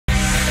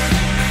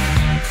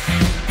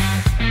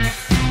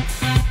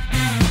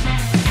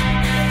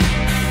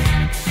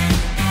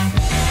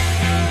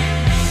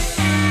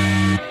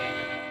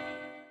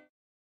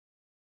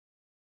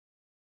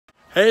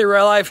Hey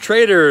real life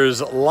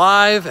traders,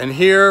 live and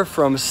here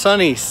from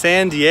sunny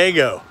San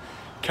Diego,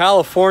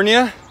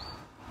 California.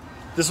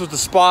 This was the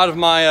spot of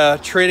my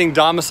trading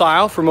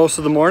domicile for most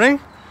of the morning.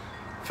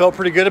 Felt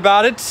pretty good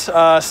about it.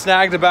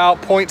 Snagged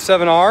about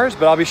 0.7 Rs,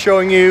 but I'll be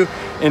showing you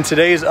in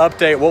today's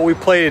update what we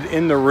played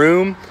in the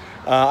room.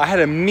 I had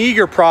a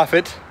meager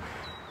profit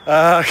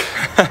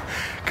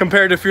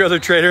compared to a few other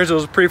traders. It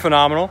was pretty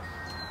phenomenal,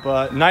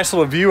 but nice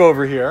little view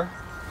over here.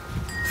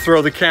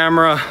 Throw the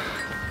camera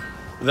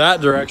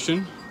that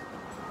direction.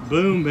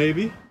 Boom,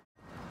 baby.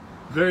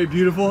 Very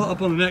beautiful.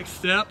 Up on the next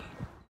step.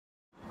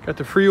 Got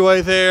the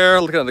freeway there,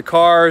 looking at the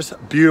cars.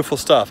 Beautiful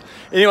stuff.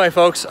 Anyway,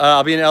 folks,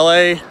 I'll be in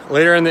LA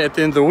later at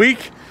the end of the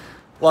week.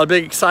 A lot of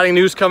big, exciting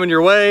news coming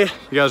your way. You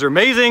guys are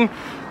amazing.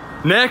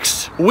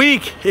 Next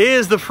week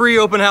is the free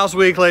open house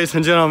week, ladies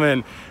and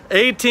gentlemen.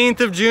 18th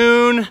of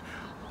June,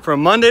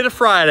 from Monday to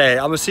Friday.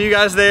 I'm gonna see you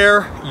guys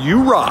there.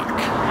 You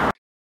rock.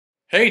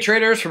 Hey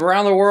traders from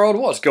around the world,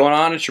 what's going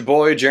on? It's your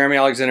boy Jeremy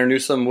Alexander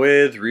Newsome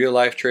with Real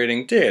Life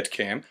Trading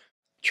Cam.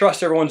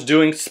 Trust everyone's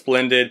doing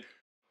splendid.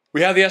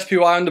 We have the SPY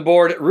on the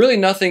board. Really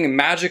nothing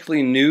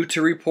magically new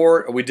to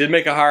report. We did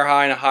make a higher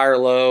high and a higher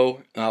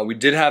low. We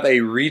did have a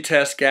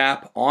retest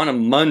gap on a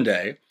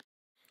Monday.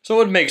 So it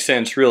would make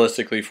sense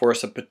realistically for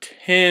us to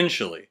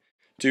potentially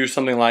do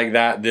something like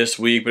that this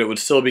week, but it would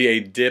still be a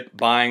dip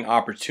buying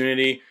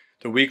opportunity.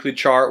 The weekly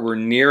chart, we're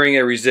nearing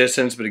a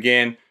resistance, but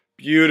again,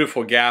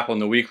 beautiful gap on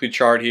the weekly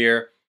chart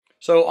here.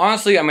 So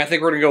honestly, I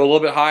think we're gonna go a little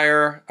bit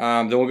higher,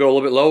 then we'll go a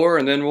little bit lower,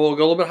 and then we'll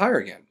go a little bit higher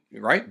again,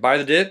 right? Buy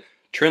the dip,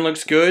 trend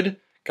looks good.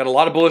 Got a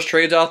lot of bullish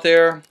trades out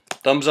there.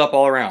 Thumbs up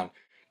all around.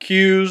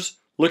 Qs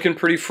looking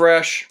pretty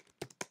fresh.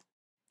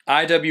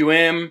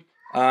 IWM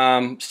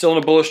still in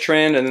a bullish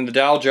trend, and then the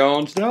Dow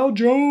Jones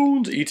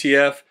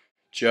ETF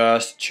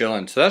just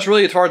chilling. So that's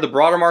really as far as the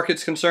broader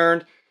market's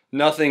concerned.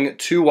 Nothing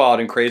too wild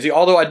and crazy.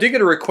 Although I did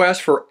get a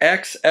request for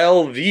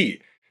XLV.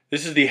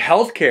 This is the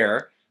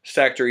healthcare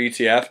sector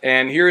ETF,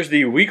 and here's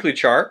the weekly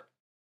chart.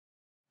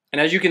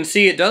 And as you can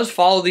see, it does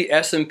follow the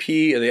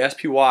S&P or the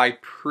SPY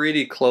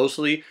pretty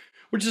closely,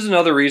 which is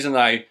another reason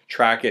that I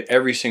track it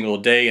every single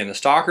day in the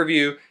stock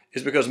review,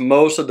 is because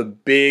most of the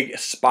big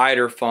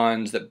spider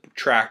funds that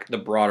track the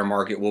broader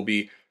market will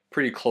be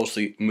pretty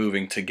closely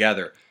moving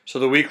together. So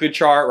the weekly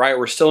chart, right,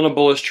 we're still in a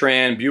bullish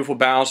trend, beautiful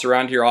bounce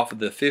around here off of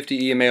the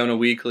 50 EMA on a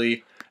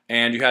weekly,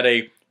 and you had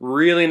a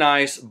really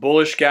nice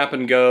bullish gap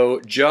and go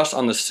just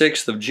on the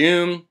 6th of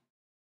June.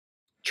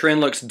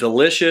 Trend looks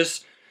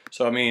delicious.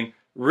 So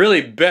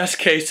really best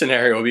case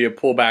scenario would be a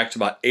pullback to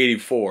about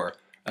 84,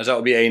 as that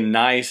would be a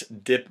nice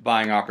dip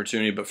buying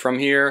opportunity. But from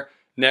here,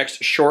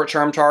 next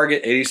short-term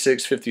target,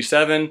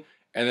 86.57,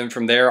 and then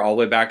from there all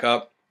the way back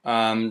up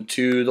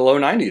to the low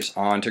 90s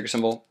on ticker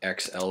symbol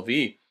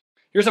XLV.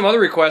 Here's some other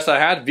requests I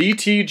had.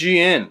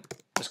 VTGN.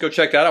 Let's go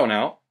check that one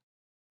out.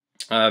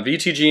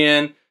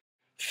 VTGN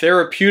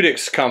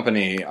Therapeutics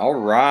Company. All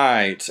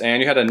right.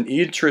 And you had an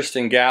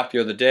interesting gap the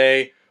other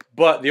day,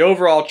 but the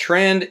overall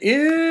trend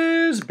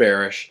is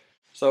bearish.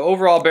 So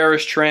overall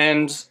bearish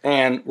trends,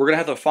 and we're going to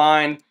have to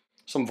find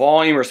some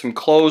volume or some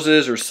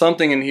closes or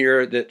something in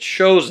here that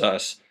shows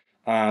us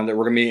that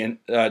we're going to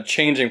be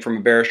changing from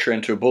a bearish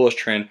trend to a bullish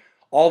trend.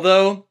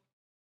 Although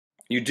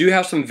you do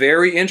have some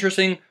very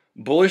interesting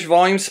bullish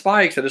volume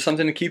spikes, that is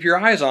something to keep your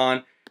eyes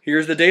on.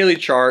 Here's the daily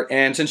chart,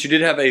 and since you did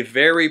have a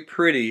very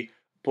pretty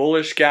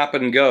bullish gap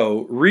and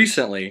go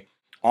recently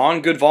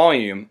on good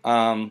volume,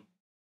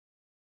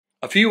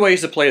 a few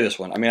ways to play this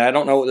one. I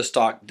don't know what the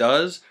stock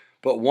does,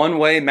 but one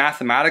way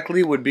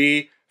mathematically would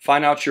be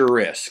find out your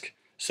risk.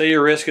 Say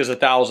your risk is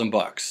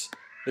 $1,000.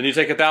 Then you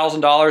take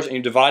 $1,000 and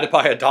you divide it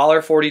by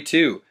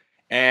 $1.42,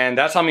 and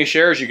that's how many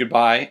shares you could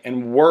buy.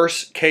 And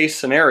worst case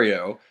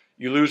scenario,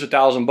 you lose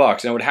 $1,000,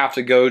 and it would have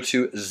to go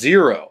to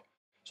 0.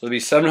 So it'd be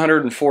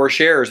 704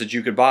 shares that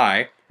you could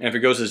buy, and if it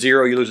goes to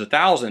 0, you lose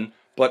 1,000.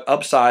 But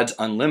upside's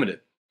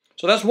unlimited.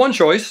 So that's one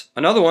choice.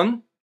 Another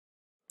one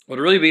would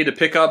really be to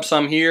pick up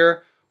some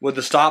here with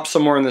the stop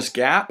somewhere in this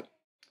gap.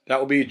 That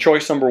would be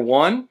choice number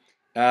one.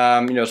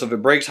 So if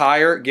it breaks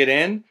higher, get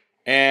in.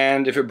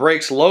 And if it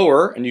breaks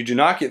lower and you do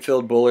not get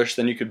filled bullish,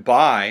 then you could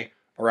buy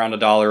around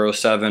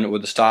 $1.07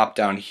 with the stop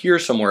down here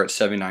somewhere at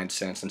 79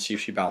 cents and see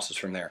if she bounces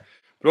from there.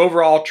 But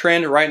overall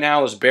trend right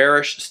now is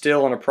bearish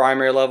still on a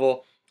primary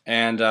level.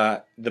 And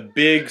the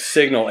big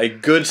signal, a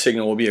good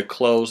signal, will be a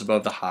close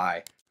above the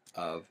high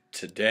of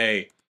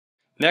today.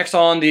 Next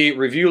on the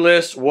review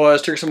list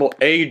was ticker symbol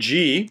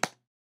AG,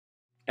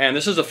 and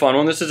this is a fun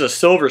one. This is a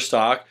silver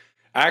stock.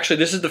 Actually,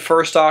 this is the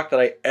first stock that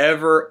I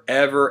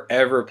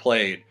ever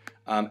played.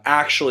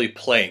 Actually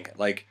playing it,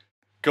 like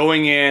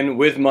going in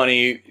with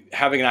money,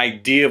 having an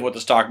idea of what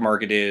the stock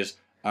market is.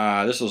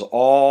 This was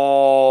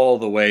all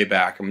the way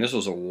back. This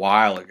was a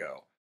while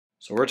ago.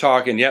 So we're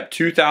talking,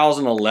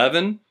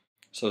 2011.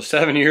 So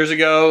 7 years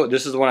ago.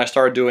 This is when I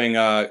started doing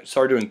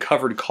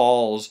covered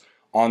calls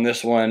on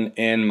this one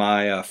in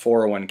my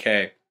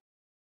 401k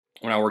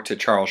when I worked at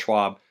Charles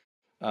Schwab.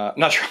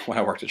 Not when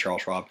I worked at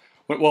Charles Schwab.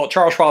 Well,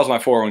 Charles Schwab was my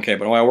 401k,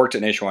 but when I worked at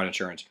Nationwide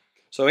Insurance.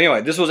 So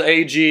anyway, this was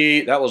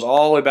AG. That was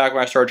all the way back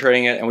when I started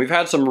trading it. And we've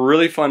had some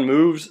really fun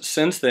moves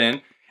since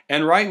then.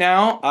 And right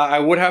now, I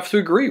would have to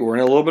agree. We're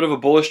in a little bit of a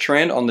bullish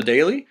trend on the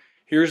daily.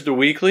 Here's the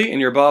weekly,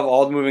 and you're above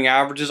all the moving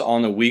averages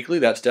on the weekly.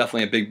 That's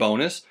definitely a big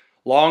bonus.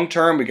 Long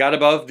term, we got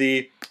above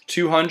the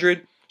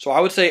 200. So I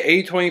would say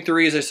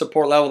 823 is a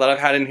support level that I've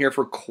had in here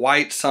for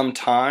quite some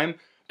time.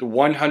 The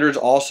 100 is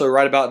also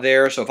right about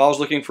there. So if I was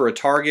looking for a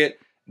target,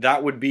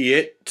 that would be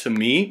it to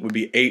me, would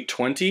be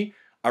 820.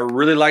 I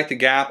really like the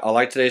gap. I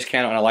like today's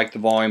candle, and I like the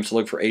volume. So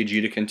look for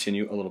AG to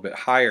continue a little bit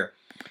higher.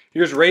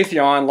 Here's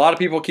Raytheon. A lot of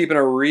people keeping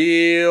a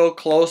real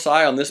close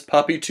eye on this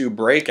puppy to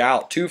break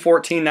out.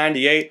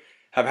 214.98.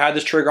 Have had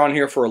this trigger on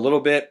here for a little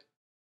bit.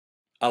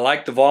 I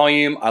like the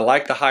volume. I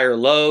like the higher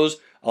lows.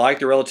 I like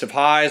the relative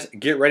highs.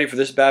 Get ready for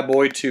this bad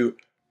boy to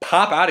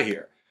pop out of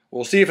here.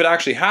 We'll see if it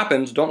actually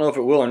happens. Don't know if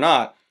it will or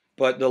not.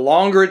 But the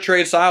longer it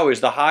trades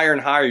sideways, the higher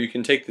and higher you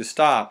can take the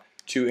stop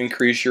to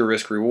increase your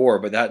risk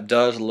reward. But that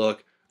does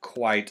look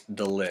quite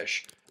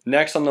delish.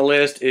 Next on the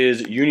list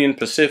is Union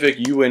Pacific,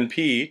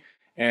 UNP.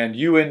 And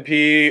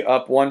UNP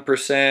up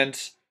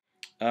 1%.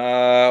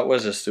 What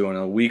is this doing?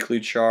 A weekly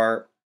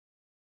chart.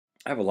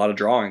 I have a lot of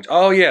drawings.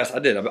 Oh, yes, I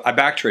did. I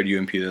back traded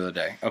UNP the other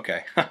day.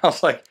 Okay. I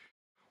was like,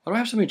 why do I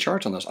have so many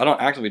charts on this? I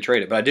don't actively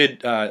trade it, but I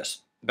did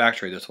back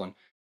trade this one.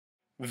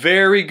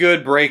 Very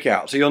good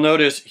breakout. So you'll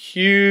notice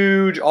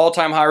huge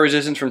all-time high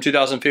resistance from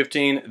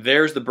 2015.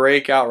 There's the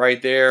breakout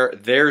right there.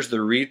 There's the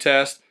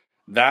retest.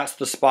 That's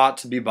the spot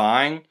to be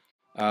buying.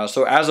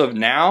 So as of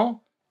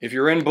now, if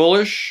you're in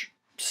bullish,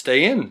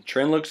 stay in.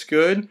 Trend looks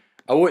good.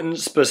 I wouldn't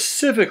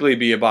specifically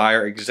be a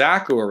buyer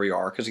exactly where we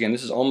are because, again,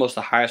 this is almost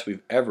the highest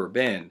we've ever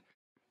been.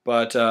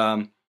 But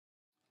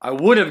I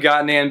would have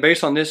gotten in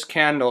based on this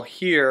candle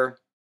here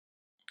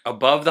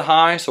above the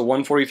high, so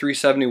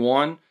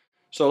 143.71.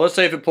 So let's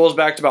say if it pulls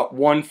back to about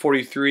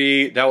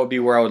 143, that would be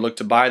where I would look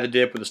to buy the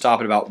dip with a stop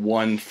at about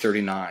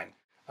 139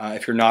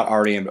 if you're not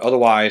already in. But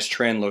otherwise,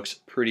 trend looks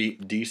pretty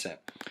decent.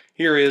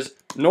 Here is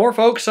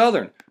Norfolk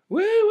Southern.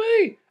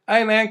 Woo-wee.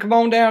 Hey, man, come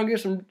on down. Get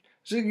some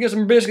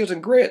biscuits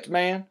and grits,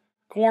 man.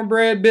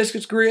 Cornbread,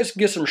 biscuits, grits.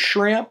 Get some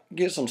shrimp.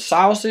 Get some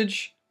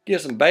sausage.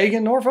 Get some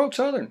bacon. Norfolk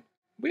Southern.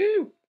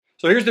 Woo.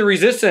 So here's the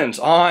resistance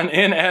on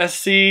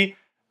NSC.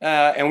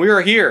 And we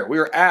are here. We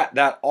are at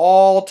that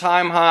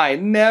all-time high.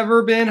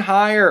 Never been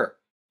higher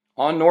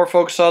on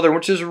Norfolk Southern,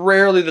 which is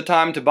rarely the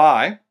time to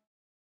buy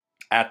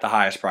at the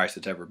highest price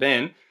it's ever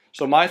been.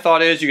 So my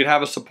thought is you could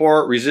have a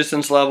support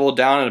resistance level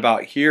down at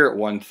about here at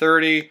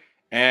 130.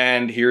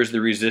 And here's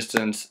the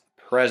resistance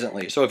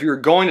presently. So if you're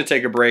going to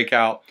take a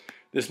breakout,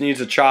 this needs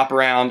to chop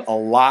around a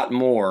lot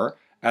more,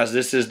 as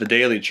this is the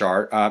daily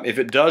chart. If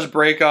it does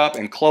break up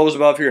and close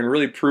above here and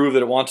really prove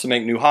that it wants to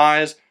make new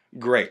highs,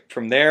 great.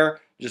 From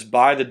there, just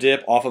buy the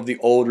dip off of the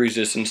old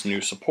resistance,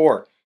 new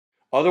support.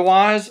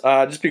 Otherwise,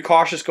 just be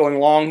cautious going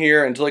long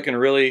here until it can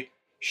really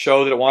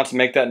show that it wants to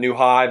make that new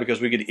high,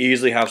 because we could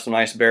easily have some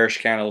nice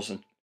bearish candles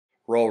and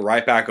roll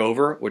right back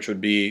over, which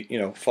would be,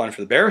 fun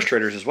for the bearish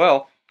traders as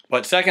well.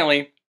 But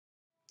secondly,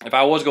 if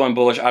I was going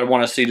bullish, I'd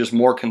want to see just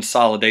more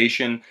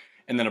consolidation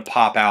and then a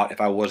pop out if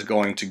I was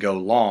going to go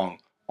long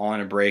on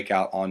a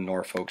breakout on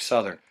Norfolk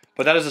Southern.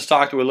 But that is a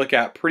stock that we look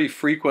at pretty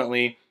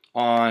frequently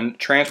on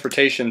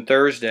Transportation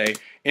Thursday.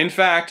 In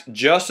fact,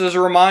 just as a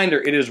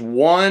reminder, it is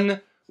 1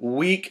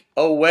 week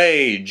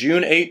away,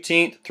 June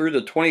 18th through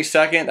the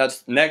 22nd.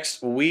 That's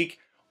next week.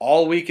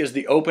 All week is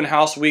the open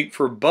house week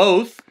for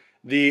both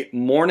the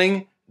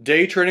morning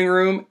day trading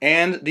room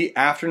and the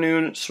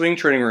afternoon swing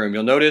trading room.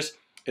 You'll notice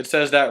it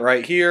says that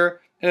right here,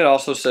 and it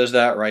also says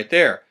that right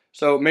there.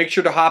 So make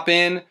sure to hop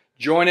in,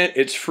 join it.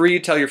 It's free.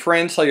 Tell your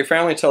friends, tell your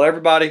family, tell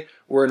everybody.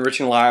 We're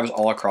enriching lives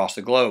all across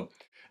the globe.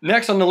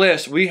 Next on the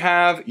list, we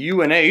have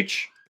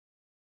UNH.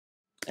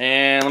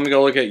 And let me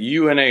go look at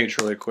UNH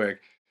really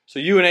quick. So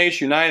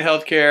UNH, United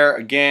Healthcare,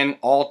 again,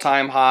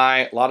 all-time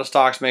high. A lot of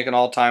stocks making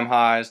all-time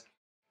highs.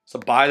 It's a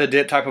buy the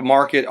dip type of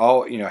market.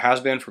 Has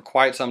been for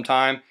quite some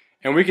time.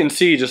 And we can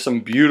see just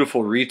some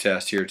beautiful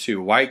retest here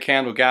too. White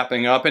candle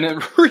gapping up, and it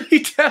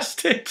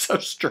retested. So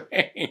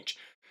strange.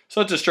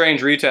 Such a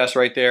strange retest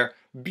right there.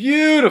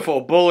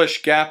 Beautiful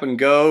bullish gap and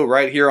go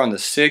right here on the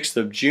 6th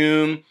of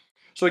June.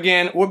 So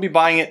again, we'll be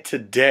buying it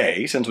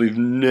today since we've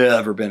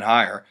never been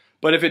higher.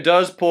 But if it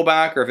does pull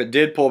back, or if it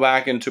did pull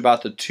back into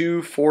about the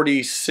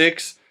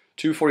 246,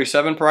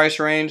 247 price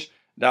range,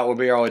 that would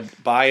be where I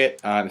would buy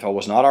it if I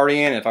was not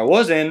already in. If I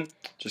was in,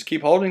 just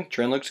keep holding.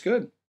 Trend looks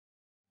good.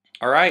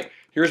 All right,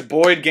 here's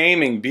Boyd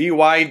Gaming,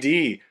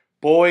 BYD.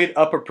 Boyd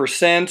up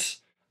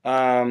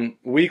 1%.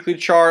 Weekly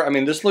chart. I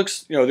mean, this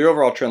looks, the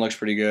overall trend looks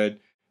pretty good.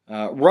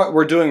 What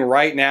we're doing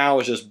right now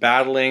is just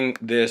battling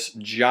this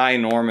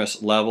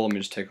ginormous level. Let me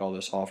just take all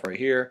this off right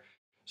here.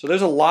 So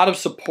there's a lot of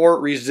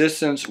support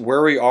resistance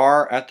where we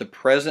are at the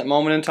present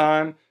moment in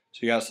time. So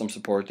you got some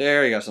support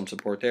there, you got some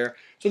support there.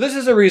 So this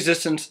is a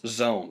resistance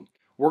zone.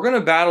 We're going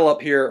to battle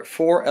up here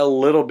for a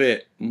little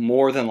bit,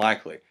 more than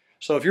likely.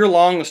 So if you're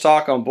long the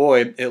stock on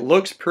Boyd, it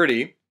looks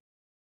pretty.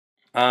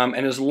 And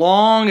as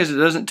long as it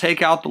doesn't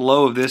take out the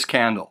low of this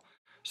candle.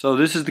 So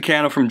this is the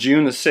candle from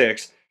June the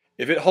 6th.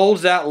 If it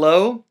holds that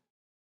low,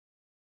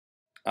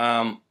 it's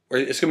going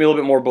to be a little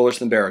bit more bullish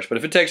than bearish. But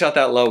if it takes out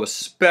that low,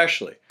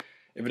 especially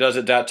if it does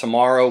it that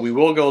tomorrow, we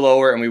will go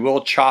lower and we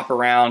will chop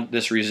around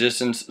this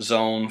resistance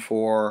zone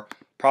for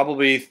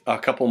probably a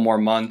couple more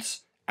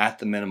months at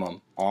the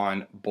minimum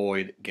on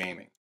Boyd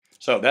Gaming.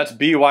 So that's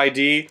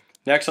BYD.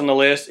 Next on the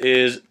list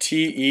is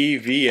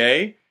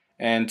TEVA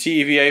and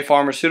TEVA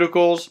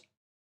Pharmaceuticals.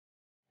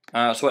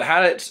 So it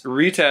had its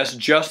retest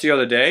just the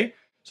other day.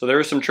 So there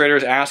were some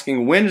traders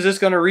asking, when is this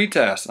going to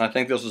retest? And I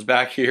think this was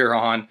back here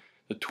on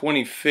the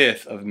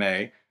 25th of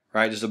May,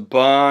 right? Just a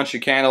bunch of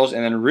candles.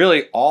 And then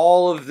really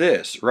all of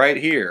this right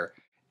here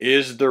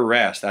is the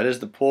rest. That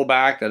is the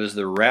pullback. That is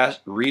the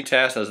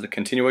retest. That is the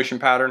continuation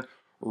pattern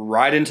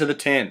right into the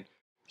 10.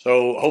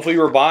 So hopefully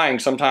you were buying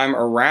sometime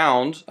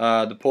around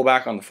the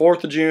pullback on the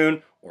 4th of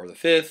June or the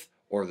 5th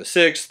or the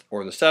 6th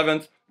or the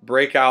 7th.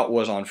 Breakout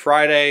was on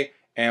Friday,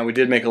 and we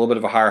did make a little bit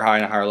of a higher high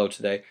and a higher low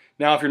today.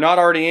 Now, if you're not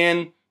already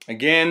in,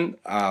 again,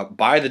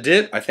 buy the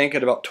dip. I think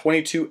at about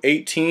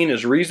 22.18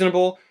 is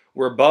reasonable.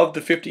 We're above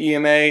the 50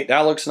 EMA.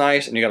 That looks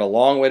nice, and you got a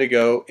long way to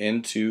go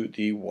into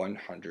the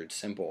 100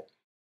 simple.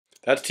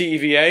 That's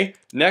TEVA.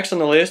 Next on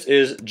the list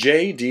is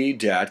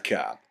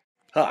JD.com.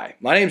 Hi,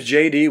 my name's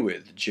JD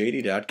with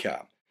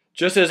JD.com.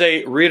 Just as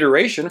a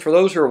reiteration, for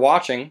those who are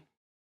watching,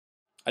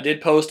 I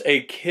did post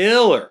a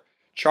killer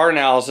chart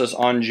analysis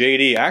on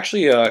JD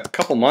actually a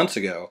couple months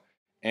ago,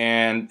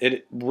 and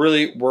it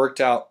really worked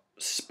out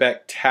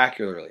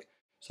spectacularly.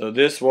 So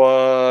this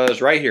was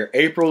right here,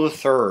 April the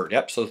 3rd.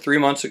 Yep, so 2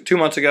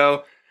 months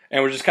ago,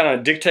 and we're just kind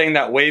of dictating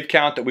that wave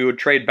count that we would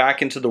trade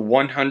back into the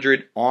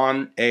 100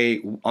 on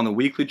the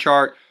weekly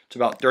chart. It's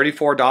about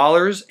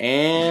 $34,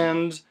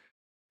 and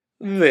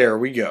there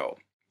we go.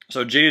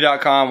 So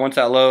JD.com, once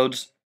that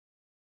loads,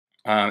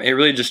 it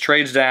really just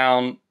trades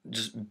down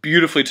just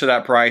beautifully to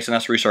that price, and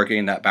that's where you start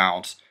getting that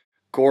bounce.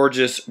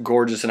 Gorgeous,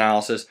 gorgeous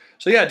analysis.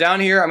 So yeah, down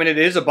here, I mean, it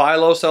is a buy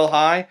low, sell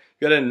high.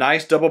 You got a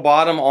nice double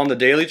bottom on the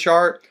daily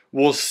chart.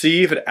 We'll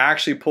see if it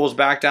actually pulls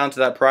back down to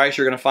that price.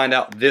 You're going to find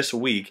out this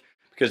week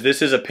because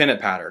this is a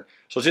pennant pattern.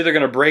 So it's either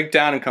going to break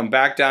down and come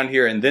back down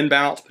here and then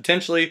bounce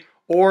potentially,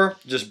 or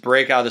just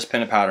break out this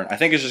pennant pattern. I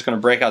think it's just going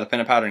to break out the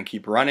pennant pattern and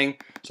keep running.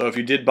 So if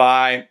you did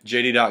buy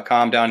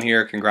JD.com down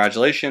here,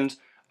 congratulations.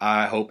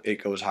 I hope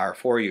it goes higher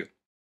for you.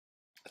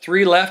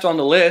 3 left on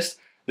the list.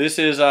 This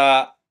is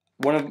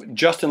one of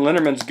Justin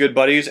Linderman's good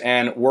buddies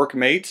and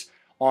workmates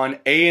on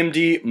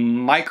AMD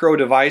Micro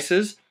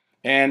Devices.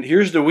 And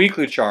here's the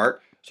weekly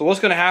chart. So what's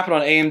going to happen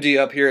on AMD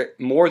up here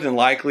more than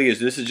likely is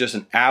this is just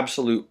an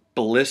absolute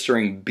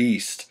blistering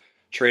beast.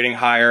 Trading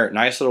higher,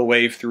 nice little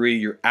wave 3.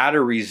 You're at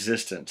a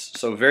resistance.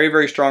 So very,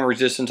 very strong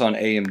resistance on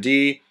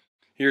AMD.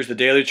 Here's the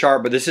daily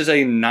chart, but this is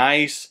a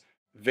nice,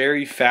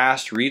 very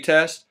fast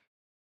retest.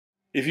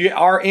 If you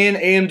are in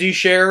AMD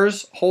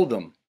shares, hold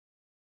them.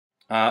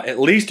 At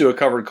least do a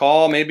covered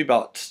call, maybe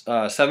about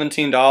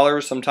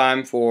 $17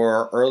 sometime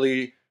for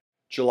early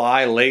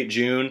July, late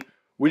June.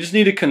 We just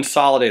need to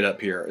consolidate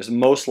up here is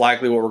most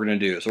likely what we're going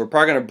to do. So we're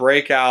probably going to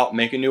break out,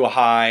 make a new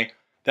high.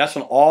 That's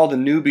when all the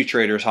newbie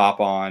traders hop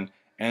on,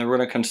 and we're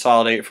going to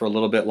consolidate for a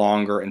little bit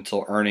longer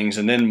until earnings,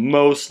 and then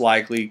most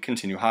likely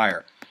continue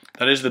higher.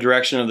 That is the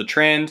direction of the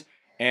trend.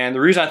 And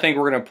the reason I think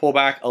we're going to pull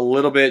back a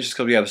little bit just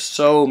because we have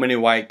so many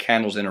white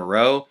candles in a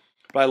row.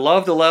 But I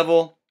love the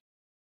level.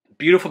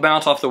 Beautiful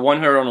bounce off the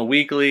 100 on a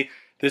weekly.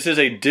 This is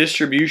a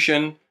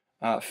distribution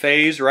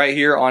phase right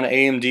here on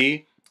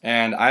AMD.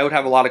 And I would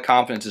have a lot of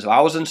confidence if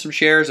I was in some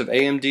shares of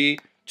AMD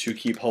to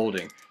keep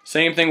holding.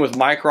 Same thing with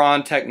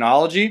Micron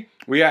Technology.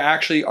 We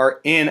actually are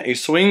in a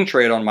swing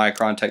trade on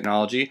Micron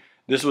Technology.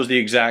 This was the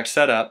exact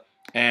setup.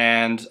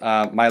 And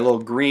my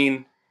little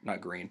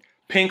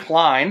pink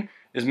line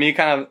is me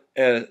kind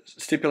of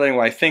stipulating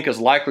what I think is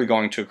likely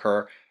going to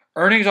occur.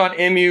 Earnings on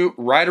MU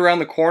right around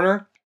the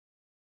corner.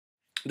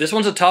 This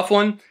one's a tough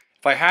one.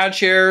 If I had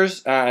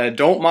shares, I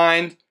don't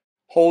mind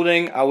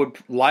holding. I would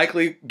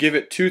likely give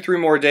it 2-3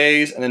 more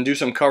days and then do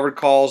some covered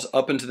calls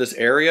up into this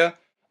area.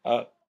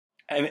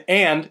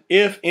 And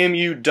if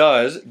MU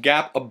does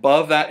gap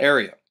above that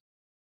area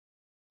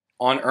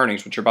on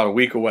earnings, which are about a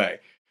week away,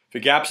 if it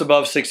gaps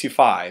above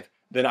 65,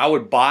 then I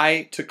would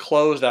buy to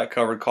close that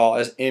covered call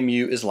as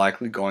MU is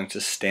likely going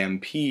to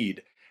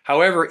stampede.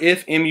 However,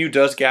 if MU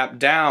does gap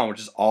down,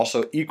 which is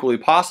also equally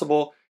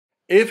possible,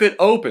 if it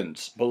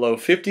opens below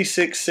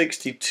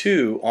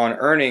 56.62 on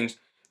earnings,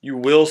 you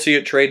will see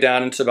it trade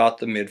down into about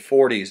the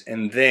mid-40s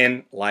and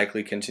then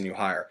likely continue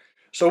higher.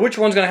 So which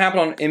one's going to happen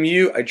on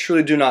MU? I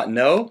truly do not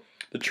know.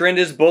 The trend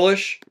is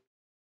bullish.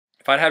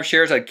 If I'd have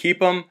shares, I'd keep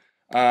them.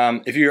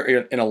 If you're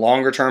in a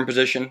longer term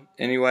position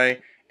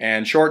anyway.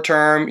 And short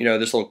term, you know,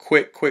 this little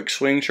quick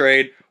swing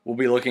trade, we'll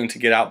be looking to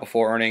get out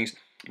before earnings.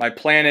 My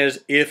plan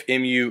is if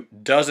MU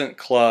doesn't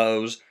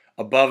close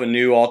above a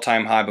new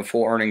all-time high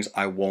before earnings,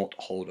 I won't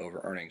hold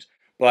over earnings.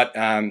 But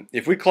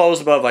if we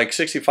close above like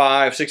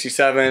 65,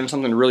 67,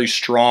 something really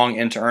strong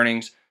into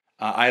earnings,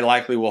 I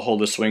likely will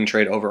hold a swing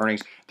trade over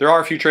earnings. There are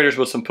a few traders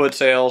with some put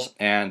sales,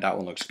 and that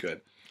one looks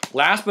good.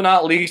 Last but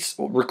not least,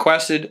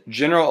 requested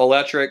General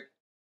Electric.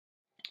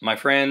 My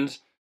friends,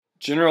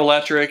 General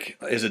Electric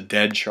is a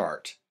dead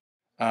chart.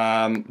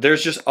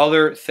 There's just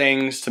other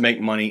things to make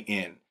money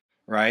in,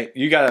 right?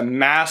 You got a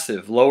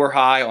massive lower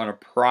high on a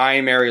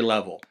primary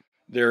level.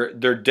 Their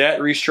debt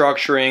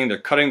restructuring, they're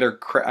cutting their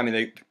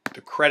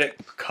the credit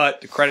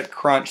cut, the credit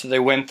crunch that they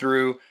went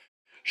through.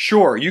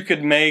 Sure, you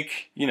could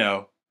make, you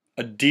know,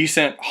 a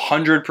decent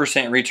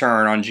 100%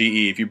 return on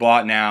GE if you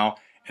bought now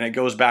and it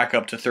goes back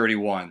up to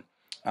 31.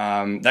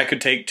 That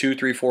could take 2,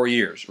 3, 4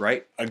 years,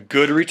 right? A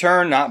good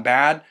return, not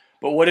bad.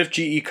 But what if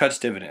GE cuts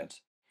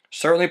dividends?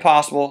 Certainly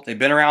possible. They've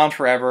been around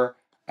forever.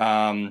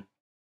 I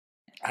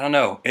don't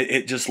know.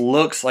 It just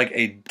looks like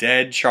a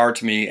dead chart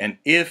to me. And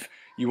if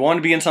you want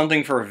to be in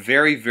something for a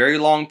very, very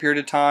long period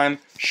of time,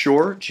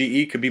 sure,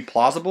 GE could be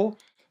plausible.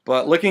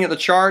 But looking at the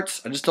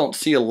charts, I just don't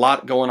see a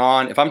lot going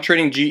on. If I'm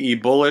trading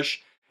GE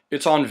bullish,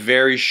 it's on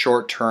very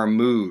short-term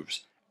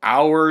moves.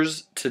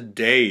 Hours to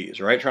days,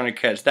 right? Trying to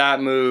catch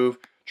that move,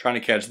 trying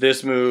to catch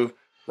this move.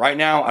 Right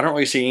now, I don't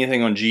really see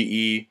anything on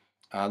GE.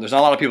 There's not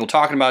a lot of people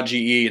talking about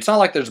GE. It's not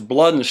like there's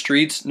blood in the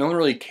streets. No one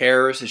really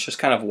cares. It's just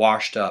kind of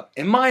washed up.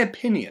 In my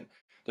opinion,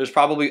 there's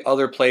probably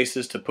other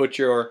places to put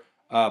your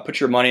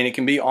money, and it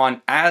can be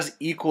on as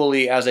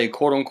equally as a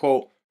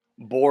quote-unquote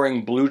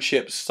boring blue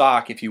chip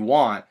stock if you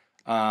want.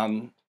 I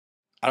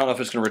don't know if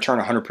it's going to return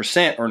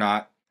 100% or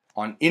not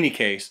on any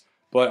case,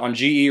 but on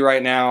GE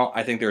right now,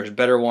 I think there's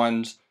better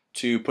ones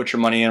to put your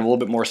money in, a little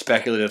bit more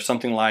speculative,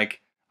 something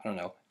like, I don't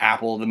know,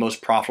 Apple, the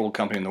most profitable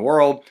company in the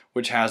world,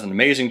 which has an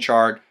amazing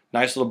chart,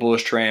 nice little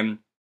bullish trend.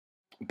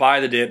 Buy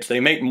the dips. They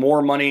make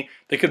more money.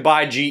 They could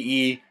buy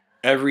GE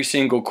every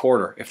single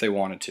quarter if they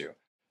wanted to.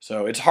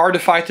 So it's hard to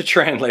fight the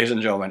trend, ladies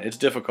and gentlemen. It's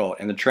difficult,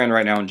 and the trend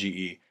right now in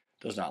GE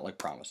does not look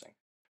promising.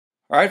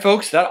 All right,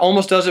 folks, that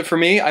almost does it for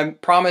me. I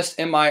promised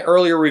in my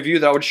earlier review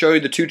that I would show you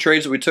the 2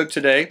 trades that we took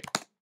today.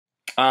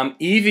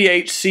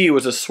 EVHC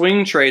was a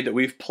swing trade that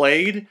we've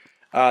played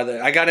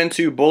that I got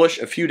into bullish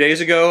a few days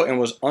ago and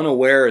was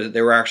unaware that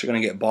they were actually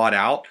going to get bought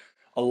out.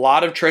 A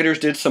lot of traders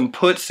did some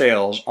put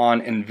sales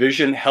on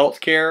Envision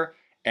Healthcare,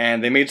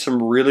 and they made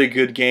some really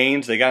good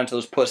gains. They got into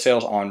those put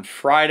sales on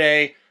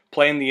Friday,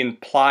 playing the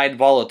implied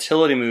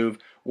volatility move.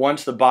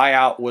 Once the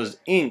buyout was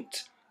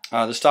inked,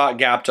 the stock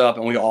gapped up,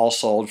 and we all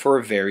sold for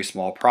a very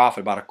small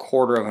profit, about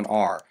 1/4 of an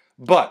R.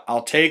 But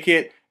I'll take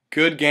it.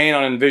 Good gain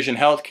on Envision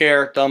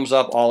Healthcare. Thumbs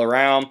up all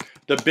around.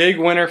 The big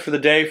winner for the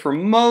day for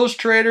most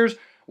traders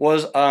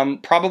was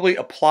probably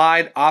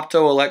Applied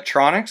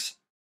Optoelectronics.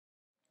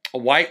 A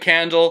white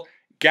candle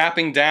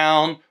gapping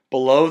down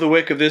below the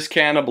wick of this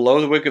candle,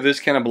 below the wick of this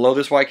candle, below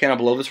this white candle,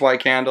 below this white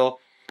candle.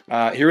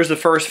 Here's the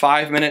first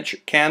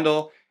 5-minute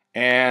candle,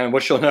 and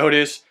what you'll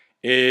notice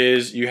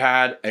is you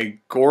had a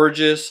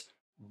gorgeous,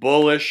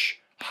 bullish,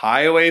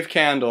 high wave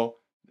candle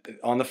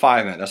on the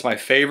 5-minute. That's my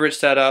favorite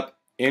setup.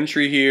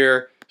 Entry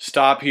here,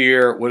 stop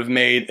here, would have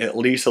made at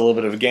least a little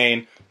bit of a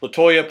gain.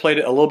 Latoya played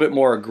it a little bit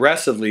more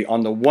aggressively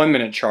on the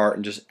 1-minute chart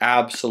and just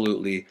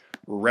absolutely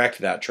wrecked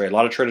that trade. A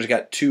lot of traders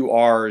got 2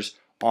 Rs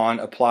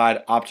on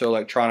Applied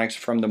Optoelectronics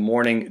from the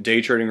morning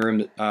day trading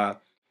room,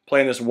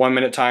 playing this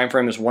 1-minute time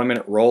frame, this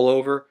 1-minute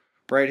rollover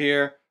right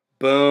here.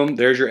 Boom,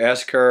 there's your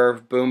S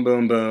curve. Boom,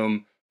 boom,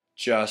 boom.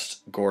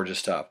 Just gorgeous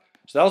stuff.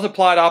 So that was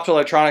Applied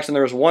Optoelectronics, and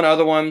there was one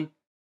other one.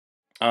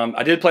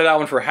 I did play that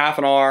one for half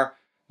an hour.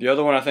 The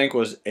other one I think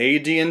was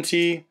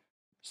AD&T.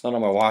 It's not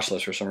on my watch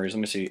list for some reason.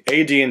 Let me see.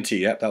 AD&T.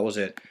 Yep, that was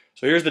it.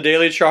 So here's the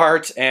daily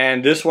charts,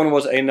 and this one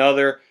was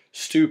another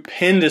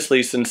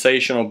stupendously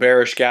sensational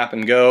bearish gap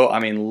and go. I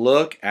mean,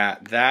 look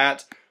at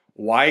that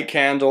white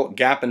candle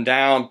gapping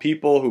down.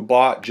 People who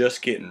bought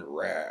just getting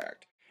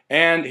wrecked.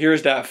 And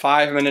here's that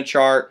 5-minute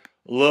chart.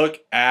 Look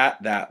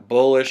at that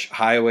bullish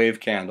high wave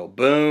candle.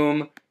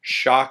 Boom,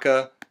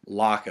 shaka,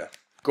 laka.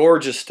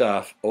 Gorgeous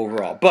stuff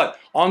overall. But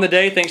on the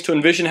day, thanks to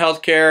Envision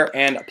Healthcare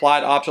and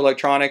Applied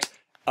Optoelectronics,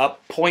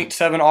 up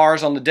 0.7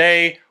 Rs on the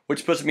day,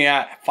 which puts me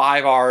at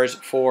 5 Rs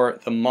for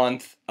the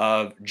month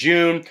of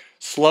June.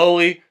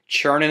 Slowly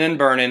churning and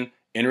burning,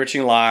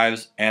 enriching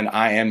lives, and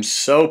I am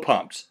so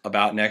pumped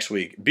about next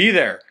week. Be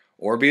there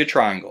or be a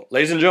triangle.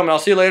 Ladies and gentlemen, I'll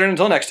see you later.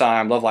 Until next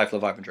time, love life,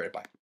 and trade.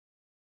 Bye.